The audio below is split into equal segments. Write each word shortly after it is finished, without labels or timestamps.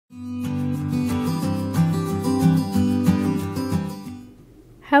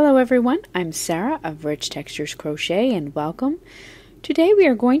Hello everyone, I'm Sarah of Rich Textures Crochet and welcome. Today we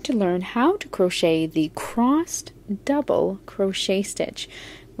are going to learn how to crochet the crossed double crochet stitch,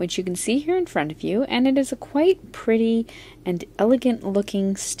 which you can see here in front of you, and it is a quite pretty and elegant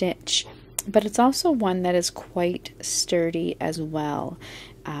looking stitch, but it's also one that is quite sturdy as well.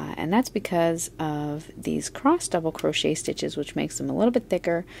 And that's because of these crossed double crochet stitches, which makes them a little bit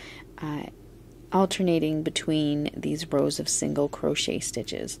thicker, alternating between these rows of single crochet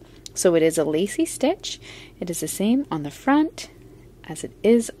stitches. So it is a lacy stitch. It is the same on the front as it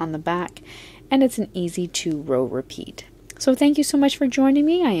is on the back, and it's an easy 2-row repeat. So thank you so much for joining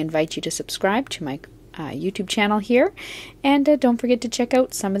me. I invite you to subscribe to my YouTube channel here, and don't forget to check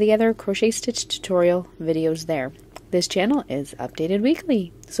out some of the other crochet stitch tutorial videos there. This channel is updated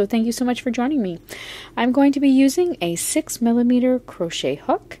weekly, so thank you so much for joining me. I'm going to be using a 6mm crochet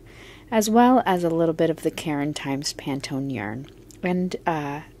hook, as well as a little bit of the Caron Times Pantone yarn. And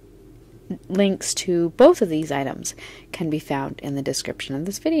links to both of these items can be found in the description of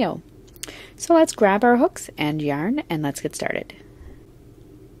this video. So let's grab our hooks and yarn and let's get started.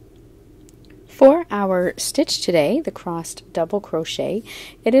 For our stitch today, the crossed double crochet,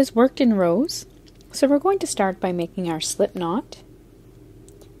 it is worked in rows. So we're going to start by making our slip knot,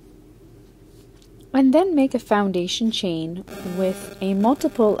 and then make a foundation chain with a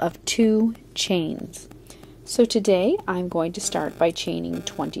multiple of 2 chains. So today I'm going to start by chaining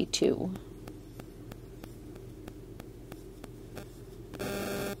 22.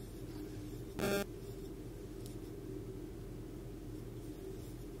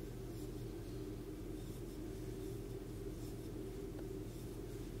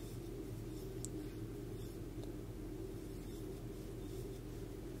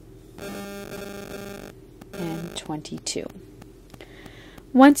 And 22.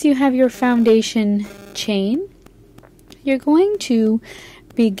 Once you have your foundation chain, you're going to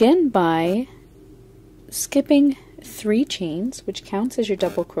begin by skipping 3 chains, which counts as your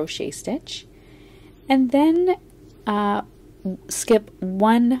double crochet stitch, and then skip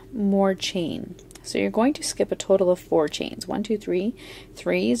 1 more chain. So you're going to skip a total of 4 chains. 1, 2, 3.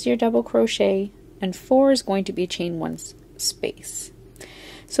 3 is your double crochet, and 4 is going to be chain 1 space.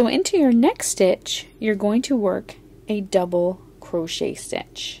 So into your next stitch, you're going to work a double crochet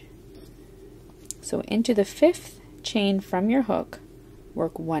stitch. So into the 5th chain from your hook,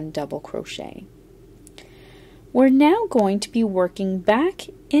 work 1 double crochet. We're now going to be working back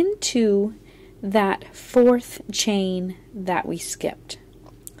into that 4th chain that we skipped.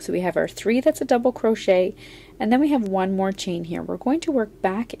 So we have our 3 that's a double crochet, and then we have 1 more chain here. We're going to work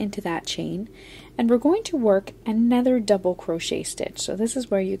back into that chain, and we're going to work another double crochet stitch. So this is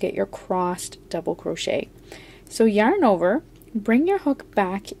where you get your crossed double crochet. So yarn over, bring your hook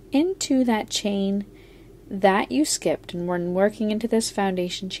back into that chain that you skipped, and when working into this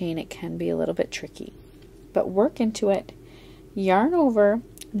foundation chain it can be a little bit tricky, but work into it, yarn over,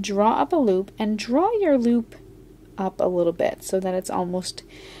 draw up a loop, and draw your loop up a little bit so that it's almost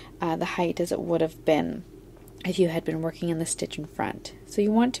the height as it would have been if you had been working in the stitch in front. So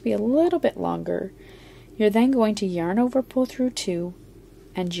you want to be a little bit longer. You're then going to yarn over, pull through 2,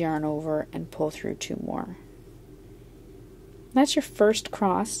 and yarn over and pull through 2 more. That's your first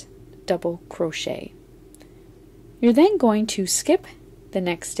crossed double crochet. You're then going to skip the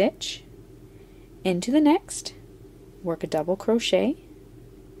next stitch, into the next, work a double crochet,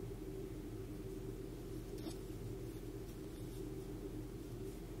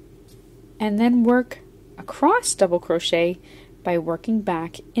 and then work a crossed double crochet by working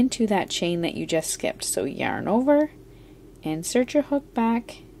back into that chain that you just skipped. So yarn over, insert your hook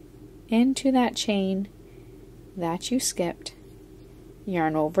back into that chain that you skipped,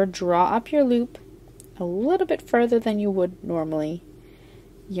 yarn over, draw up your loop a little bit further than you would normally,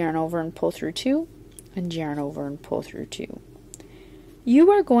 yarn over and pull through 2, and yarn over and pull through 2.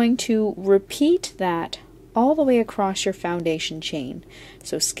 You are going to repeat that all the way across your foundation chain.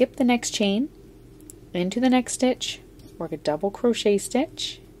 So skip the next chain, into the next stitch, work a double crochet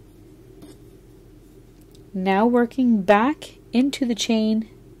stitch. Now working back into the chain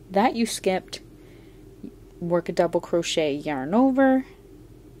that you skipped, work a double crochet, yarn over,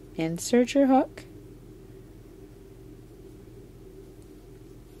 insert your hook,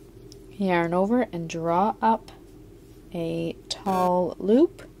 yarn over and draw up a tall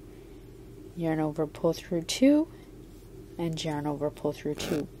loop, yarn over, pull through 2, and yarn over, pull through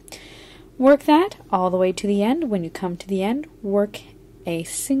 2. Work that all the way to the end. When you come to the end, work a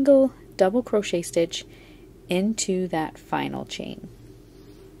single double crochet stitch into that final chain.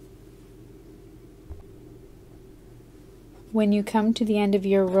 When you come to the end of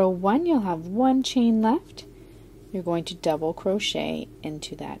your row 1, you'll have 1 chain left. you're going to double crochet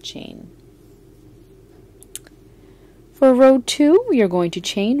into that chain. For row 2, you're going to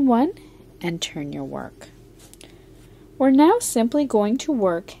chain 1 and turn your work. We're now simply going to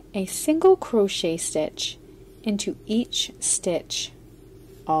work a single crochet stitch into each stitch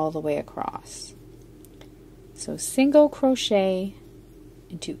all the way across. So single crochet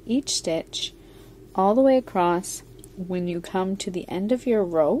into each stitch all the way across. When you come to the end of your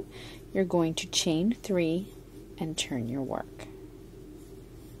row, you're going to chain 3 and turn your work.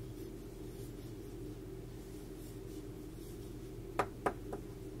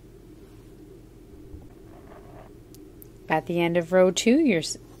 At the end of row 2,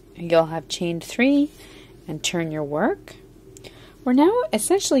 you'll have chained 3 and turn your work. We're now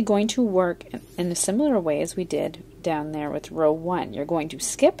essentially going to work in a similar way as we did down there with row 1. You're going to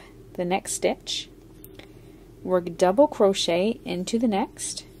skip the next stitch, work double crochet into the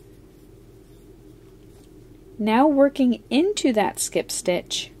next. Now working into that skip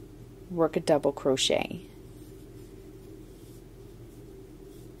stitch, work a double crochet.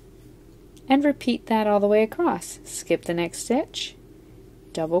 And repeat that all the way across. Skip the next stitch,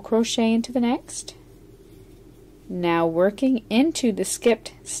 double crochet into the next. Now working into the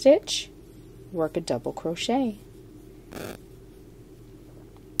skipped stitch, work a double crochet.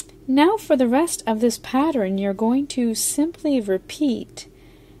 Now for the rest of this pattern, you're going to simply repeat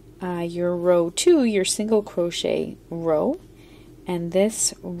your row 2, your single crochet row, and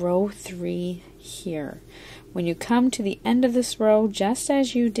this row 3 here. When you come to the end of this row, just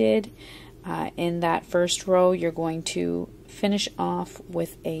as you did in that first row, you're going to finish off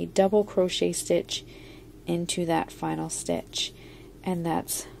with a double crochet stitch into that final stitch, and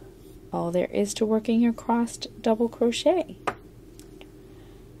that's all there is to working your crossed double crochet.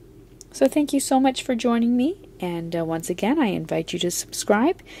 So thank you so much for joining me, and once again I invite you to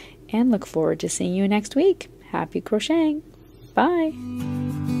subscribe and look forward to seeing you next week. Happy crocheting!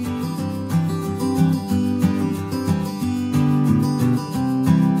 Bye!